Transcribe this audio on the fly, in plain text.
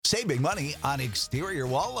Save big money on exterior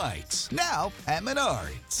wall lights. Now at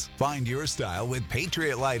Menards. Find your style with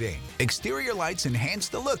Patriot Lighting. Exterior lights enhance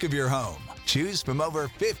the look of your home. Choose from over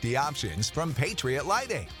 50 options from Patriot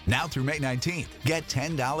Lighting. Now through May 19th, get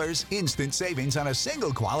 $10 instant savings on a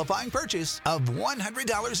single qualifying purchase of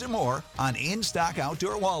 $100 or more on in-stock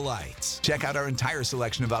outdoor wall lights. Check out our entire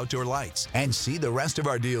selection of outdoor lights and see the rest of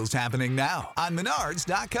our deals happening now on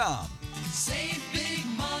Menards.com. Save big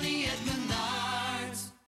money at Menards.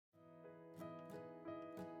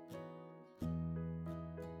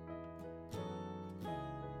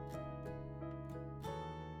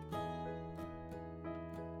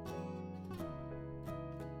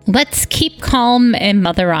 Let's keep calm and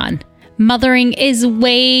mother on. Mothering is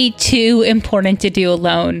way too important to do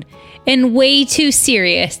alone and way too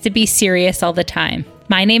serious to be serious all the time.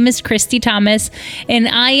 My name is Christy Thomas, and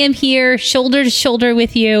I am here shoulder to shoulder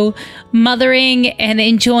with you, mothering and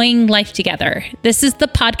enjoying life together. This is the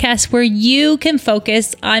podcast where you can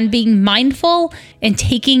focus on being mindful and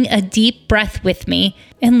taking a deep breath with me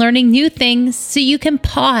and learning new things so you can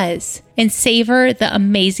pause and savor the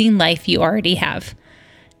amazing life you already have.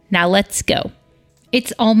 Now let's go.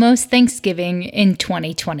 It's almost Thanksgiving in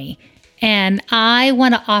 2020, and I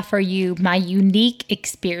want to offer you my unique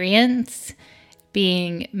experience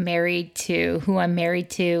being married to who I'm married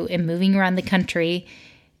to and moving around the country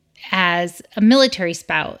as a military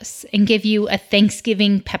spouse and give you a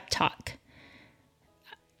Thanksgiving pep talk.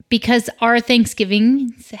 Because our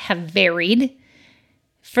Thanksgivings have varied.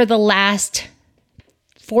 For the last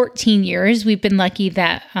 14 years, we've been lucky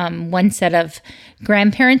that one set of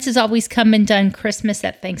grandparents has always come and done Christmas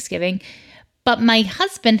at Thanksgiving, but my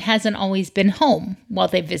husband hasn't always been home while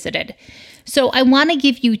they visited. So I want to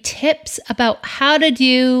give you tips about how to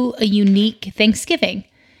do a unique Thanksgiving.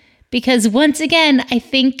 Because once again, I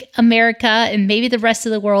think America and maybe the rest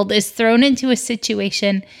of the world is thrown into a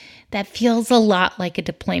situation that feels a lot like a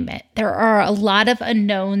deployment. There are a lot of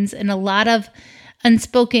unknowns and a lot of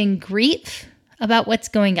unspoken grief about what's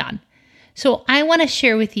going on. So I want to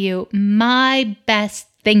share with you my best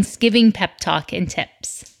Thanksgiving pep talk and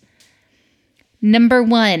tips. Number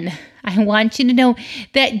one, I want you to know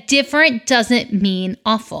that different doesn't mean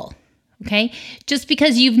awful, okay? Just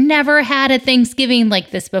because you've never had a Thanksgiving like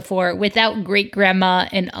this before without great grandma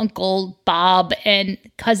and Uncle Bob and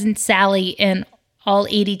cousin Sally and all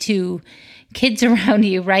 82 kids around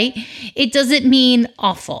you, right? It doesn't mean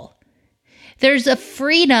awful. There's a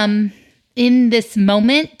freedom in this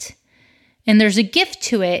moment, and there's a gift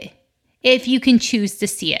to it if you can choose to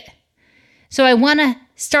see it. So I want to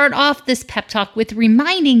start off this pep talk with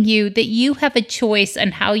reminding you that you have a choice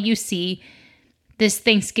on how you see this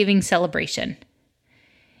Thanksgiving celebration.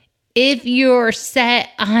 If you're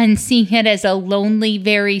set on seeing it as a lonely,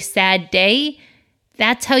 very sad day,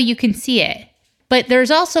 that's how you can see it. But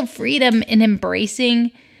there's also freedom in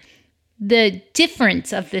embracing the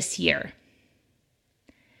difference of this year.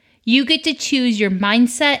 You get to choose your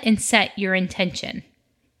mindset and set your intention.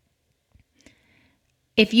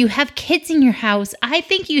 If you have kids in your house, I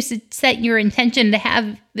think you should set your intention to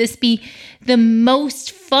have this be the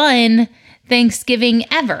most fun Thanksgiving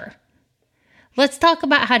ever. Let's talk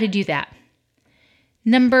about how to do that.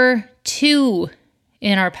 Number 2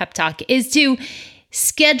 in our pep talk is to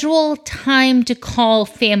schedule time to call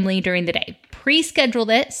family during the day. Pre-schedule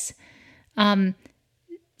this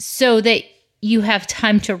so that you have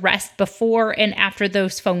time to rest before and after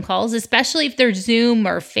those phone calls, especially if they're Zoom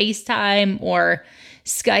or FaceTime or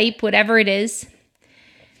Skype, whatever it is.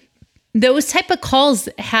 Those type of calls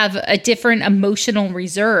have a different emotional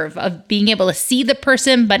reserve of being able to see the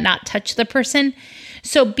person but not touch the person.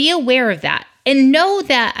 So be aware of that. And know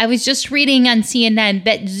that I was just reading on CNN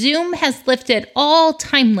that Zoom has lifted all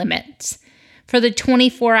time limits for the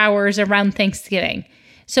 24 hours around Thanksgiving.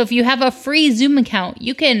 So if you have a free Zoom account,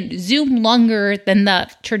 you can Zoom longer than the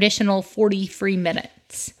traditional 40 free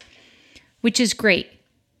minutes, which is great.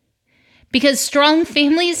 Because strong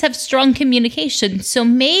families have strong communication. So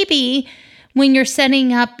maybe when you're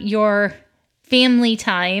setting up your family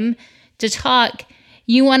time to talk,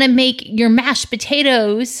 you want to make your mashed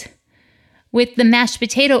potatoes with the mashed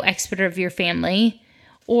potato expert of your family,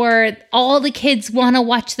 or all the kids want to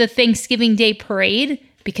watch the Thanksgiving Day parade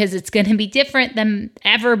because it's going to be different than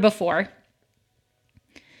ever before.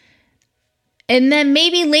 And then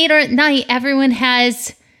maybe later at night, everyone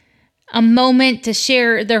has a moment to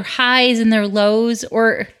share their highs and their lows,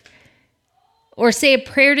 or say a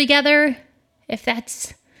prayer together, if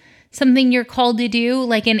that's something you're called to do,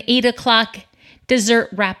 like an 8 o'clock dessert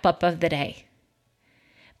wrap up of the day.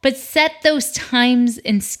 But set those times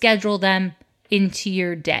and schedule them into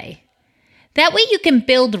your day. That way you can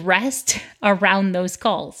build rest around those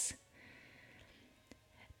calls.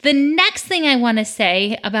 The next thing I want to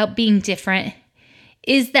say about being different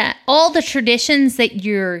is that all the traditions that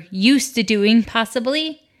you're used to doing,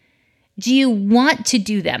 possibly, do you want to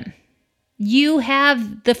do them? You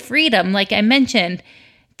have the freedom, like I mentioned,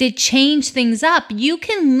 to change things up. You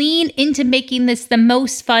can lean into making this the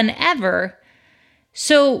most fun ever.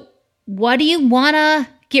 So what do you want to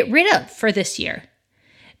get rid of for this year?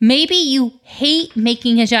 Maybe you hate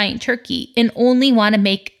making a giant turkey and only want to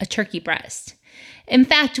make a turkey breast. In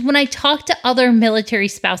fact, when I talk to other military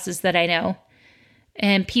spouses that I know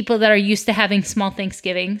and people that are used to having small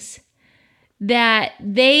Thanksgivings, that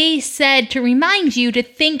they said to remind you to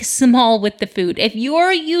think small with the food. If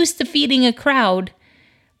you're used to feeding a crowd,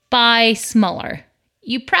 buy smaller.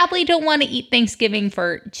 You probably don't want to eat Thanksgiving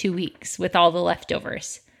for 2 weeks with all the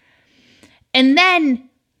leftovers. And then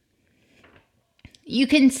you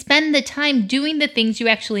can spend the time doing the things you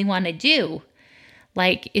actually want to do.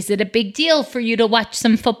 Like, is it a big deal for you to watch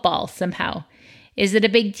some football somehow? Is it a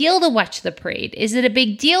big deal to watch the parade? Is it a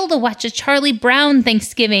big deal to watch a Charlie Brown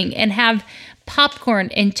Thanksgiving and have popcorn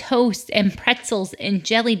and toast and pretzels and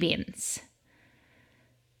jelly beans?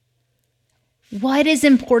 What is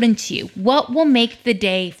important to you? What will make the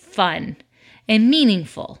day fun and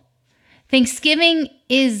meaningful? Thanksgiving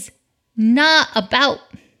is not about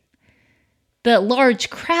the large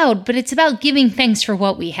crowd, but it's about giving thanks for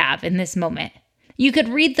what we have in this moment. You could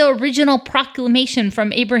read the original proclamation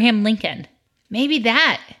from Abraham Lincoln. Maybe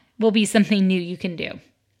that will be something new you can do.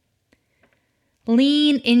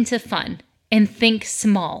 Lean into fun and think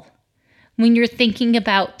small when you're thinking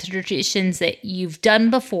about the traditions that you've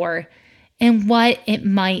done before and what it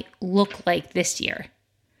might look like this year.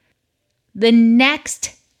 The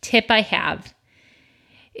next tip I have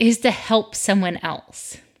is to help someone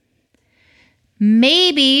else.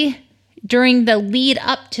 Maybe during the lead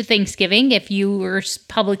up to Thanksgiving, if your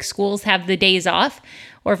public schools have the days off,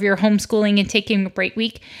 or if you're homeschooling and taking a break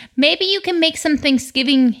week, maybe you can make some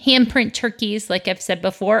Thanksgiving handprint turkeys, like I've said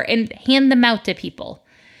before, and hand them out to people.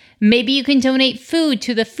 Maybe you can donate food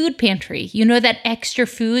to the food pantry. You know, that extra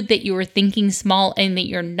food that you were thinking small and that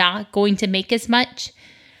you're not going to make as much?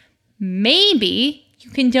 Maybe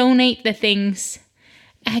you can donate the things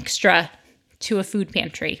extra to a food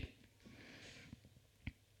pantry.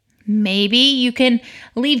 Maybe you can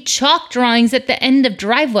leave chalk drawings at the end of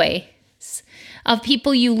driveways of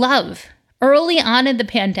people you love. Early on in the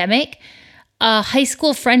pandemic, a high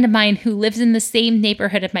school friend of mine who lives in the same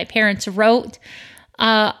neighborhood as my parents wrote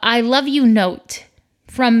I love you note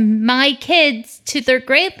from my kids to their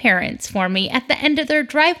grandparents for me at the end of their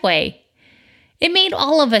driveway. It made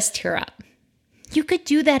all of us tear up. You could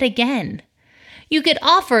do that again. You could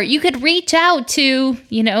reach out to,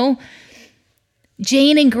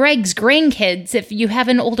 Jane and Greg's grandkids if you have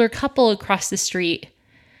an older couple across the street.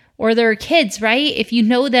 Or their kids, right? If you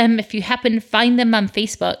know them, if you happen to find them on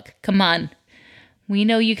Facebook, come on. We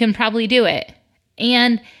know you can probably do it.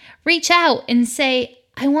 And reach out and say,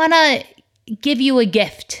 I want to give you a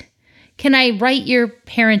gift. Can I write your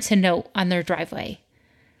parents a note on their driveway?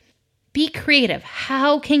 Be creative.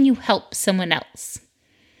 How can you help someone else?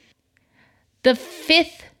 The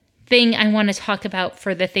fifth thing I want to talk about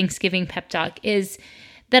for the Thanksgiving pep talk is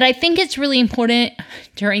that I think it's really important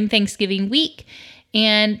during Thanksgiving week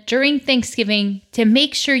and during Thanksgiving to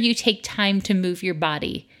make sure you take time to move your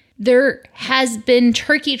body. There has been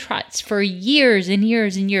turkey trots for years and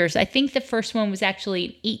years and years. I think the first one was actually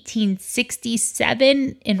in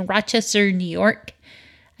 1867 in Rochester, New York.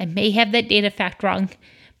 I may have that data fact wrong,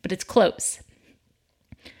 but it's close.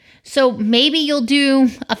 So maybe you'll do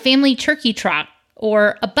a family turkey trot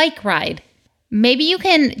or a bike ride. Maybe you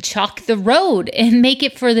can chalk the road and make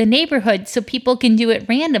it for the neighborhood so people can do it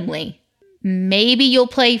randomly. Maybe you'll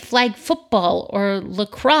play flag football or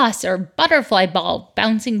lacrosse or butterfly ball,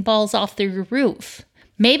 bouncing balls off the roof.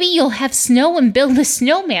 Maybe you'll have snow and build a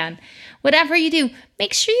snowman. Whatever you do,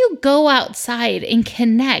 make sure you go outside and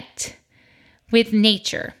connect with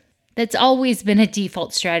nature. That's always been a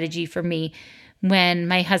default strategy for me when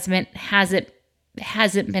my husband hasn't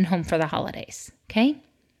been home for the holidays, okay?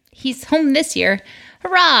 He's home this year,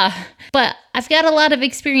 hurrah! But I've got a lot of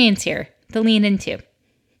experience here to lean into.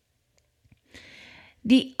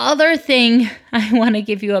 The other thing I want to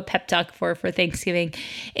give you a pep talk for Thanksgiving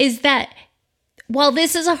is that while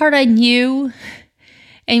this is hard on you,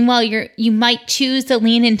 and while you might choose to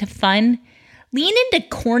lean into fun, lean into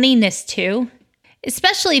corniness too.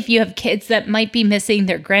 Especially if you have kids that might be missing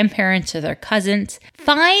their grandparents or their cousins.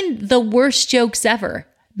 Find the worst jokes ever.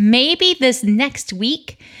 Maybe this next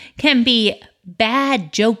week can be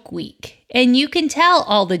bad joke week. And you can tell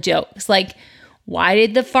all the jokes, like, why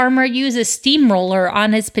did the farmer use a steamroller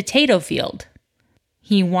on his potato field?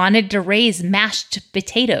 He wanted to raise mashed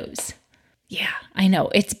potatoes. Yeah, I know,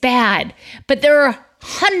 it's bad. But there are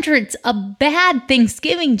hundreds of bad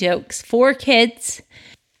Thanksgiving jokes for kids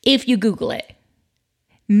if you Google it.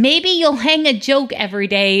 Maybe you'll hang a joke every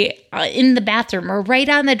day in the bathroom or right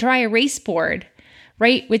on the dry erase board,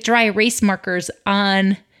 right, with dry erase markers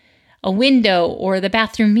on a window or the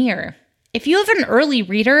bathroom mirror. If you have an early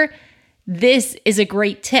reader, this is a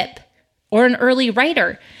great tip. Or an early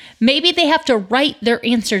writer. Maybe they have to write their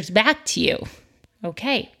answers back to you.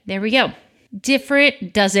 Okay, there we go.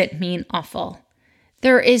 Different doesn't mean awful.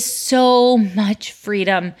 There is so much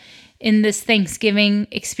freedom in this Thanksgiving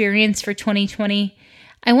experience for 2020.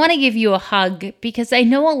 I want to give you a hug because I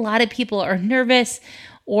know a lot of people are nervous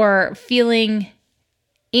or feeling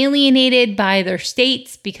alienated by their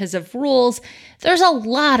states because of rules. There's a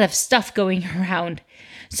lot of stuff going around.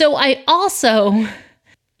 So I also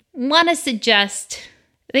want to suggest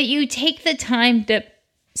that you take the time to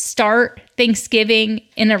start Thanksgiving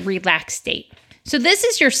in a relaxed state. So this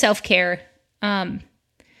is your self-care. And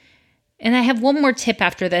I have one more tip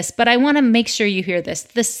after this, but I want to make sure you hear this.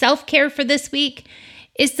 The self-care for this week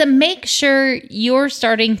is to make sure you're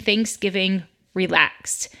starting Thanksgiving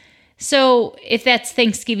relaxed. So if that's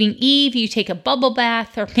Thanksgiving Eve, you take a bubble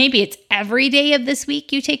bath, or maybe it's every day of this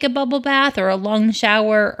week you take a bubble bath or a long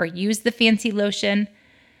shower or use the fancy lotion.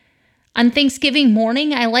 On Thanksgiving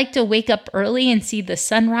morning, I like to wake up early and see the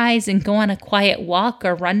sunrise and go on a quiet walk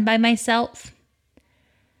or run by myself.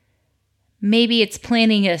 Maybe it's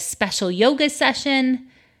planning a special yoga session.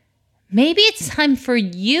 Maybe it's time for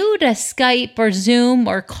you to Skype or Zoom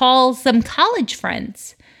or call some college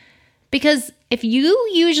friends. Because if you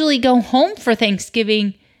usually go home for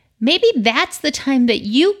Thanksgiving, maybe that's the time that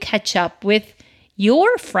you catch up with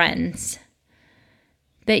your friends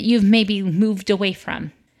that you've maybe moved away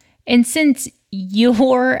from. And since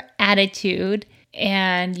your attitude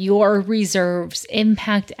and your reserves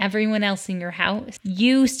impact everyone else in your house,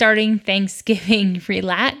 you starting Thanksgiving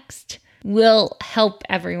relaxed will help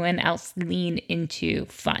everyone else lean into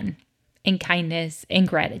fun and kindness and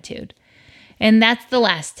gratitude. And that's the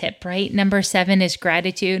last tip, right? Number 7 is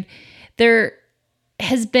gratitude. There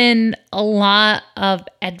has been a lot of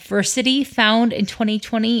adversity found in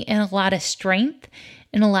 2020 and a lot of strength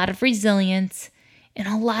and a lot of resilience and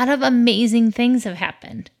a lot of amazing things have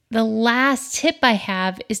happened. The last tip I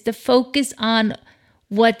have is to focus on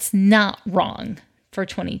what's not wrong for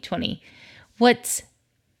 2020. What's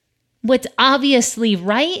obviously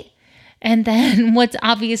right, and then what's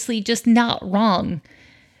obviously just not wrong.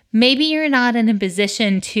 Maybe you're not in a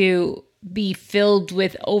position to be filled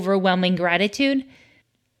with overwhelming gratitude,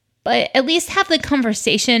 but at least have the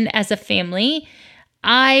conversation as a family.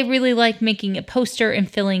 I really like making a poster and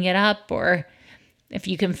filling it up, or if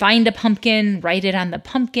you can find a pumpkin, write it on the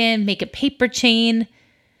pumpkin, make a paper chain.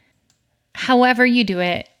 However you do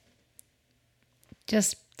it,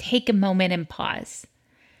 just take a moment and pause.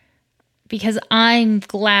 Because I'm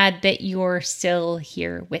glad that you're still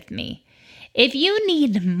here with me. If you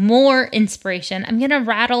need more inspiration, I'm going to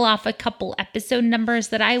rattle off a couple episode numbers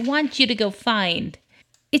that I want you to go find.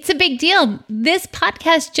 It's a big deal. This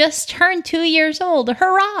podcast just turned 2 years old.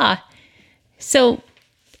 Hurrah! So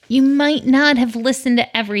you might not have listened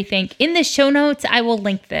to everything. In the show notes, I will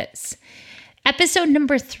link this. Episode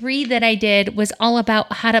number 3 that I did was all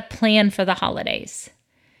about how to plan for the holidays.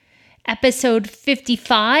 Episode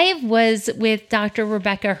 55 was with Dr.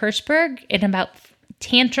 Rebecca Hirschberg and about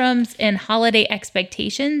tantrums and holiday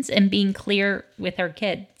expectations and being clear with our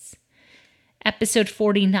kids. Episode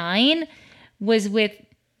 49 was with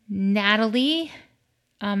Natalie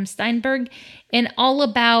Steinberg and all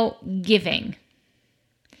about giving.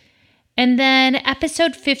 And then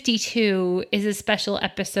episode 52 is a special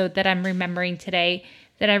episode that I'm remembering today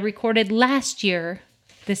that I recorded last year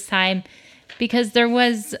this time because there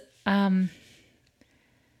was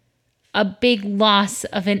a big loss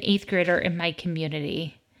of an 8th grader in my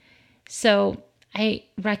community. So I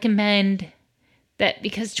recommend that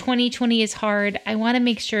because 2020 is hard, I want to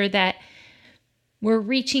make sure that we're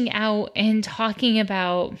reaching out and talking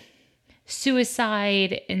about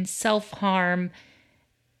suicide and self-harm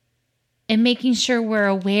and making sure we're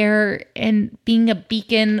aware and being a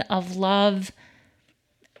beacon of love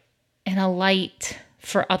and a light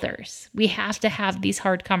for others. We have to have these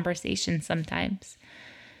hard conversations sometimes.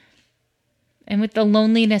 And with the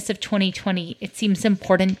loneliness of 2020, it seems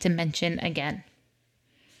important to mention again.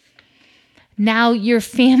 Now, your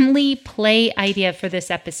family play idea for this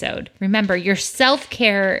episode. Remember, your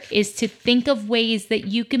self-care is to think of ways that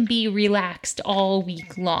you can be relaxed all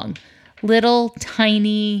week long. little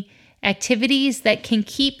tiny activities that can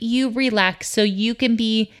keep you relaxed so you can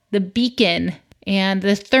be the beacon and the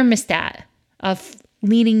thermostat of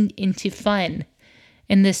leaning into fun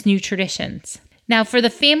in this new traditions. Now, for the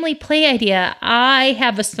family play idea, I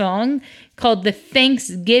have a song called the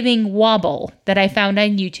Thanksgiving Wobble that I found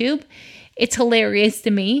on YouTube. It's hilarious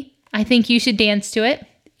to me. I think you should dance to it.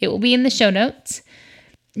 It will be in the show notes.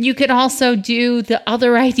 You could also do the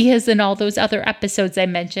other ideas in all those other episodes I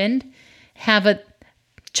mentioned. Have a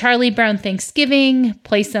Charlie Brown Thanksgiving,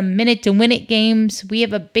 play some Minute to Win It games. We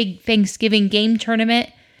have a big Thanksgiving game tournament.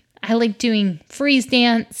 I like doing freeze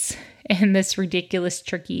dance and this ridiculous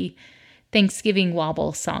turkey Thanksgiving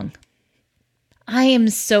Wobble song. I am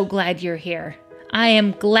so glad you're here. I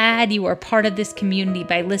am glad you are part of this community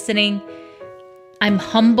by listening. I'm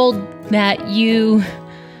humbled that you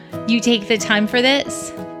take the time for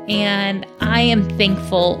this, and I am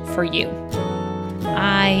thankful for you.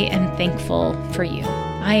 I am thankful for you.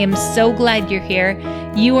 I am so glad you're here.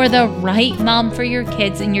 You are the right mom for your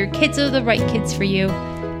kids, and your kids are the right kids for you.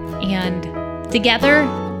 And together,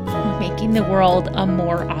 we're making the world a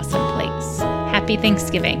more awesome place. Happy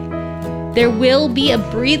Thanksgiving. There will be a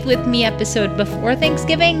Breathe With Me episode before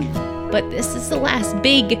Thanksgiving, but this is the last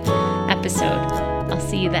big episode. I'll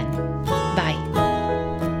see you then. Bye.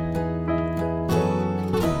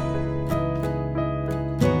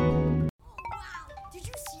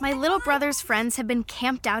 My little brother's friends have been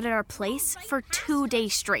camped out at our place for 2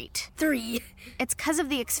 days straight. 3. It's because of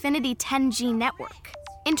the Xfinity 10G network.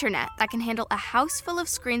 Internet that can handle a house full of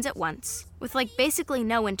screens at once, with basically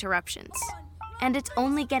no interruptions. And it's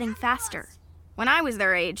only getting faster. When I was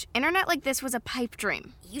their age, internet like this was a pipe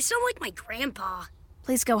dream. You sound like my grandpa.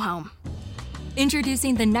 Please go home.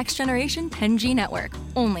 Introducing the next generation 10G network,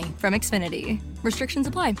 only from Xfinity. Restrictions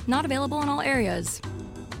apply, not available in all areas.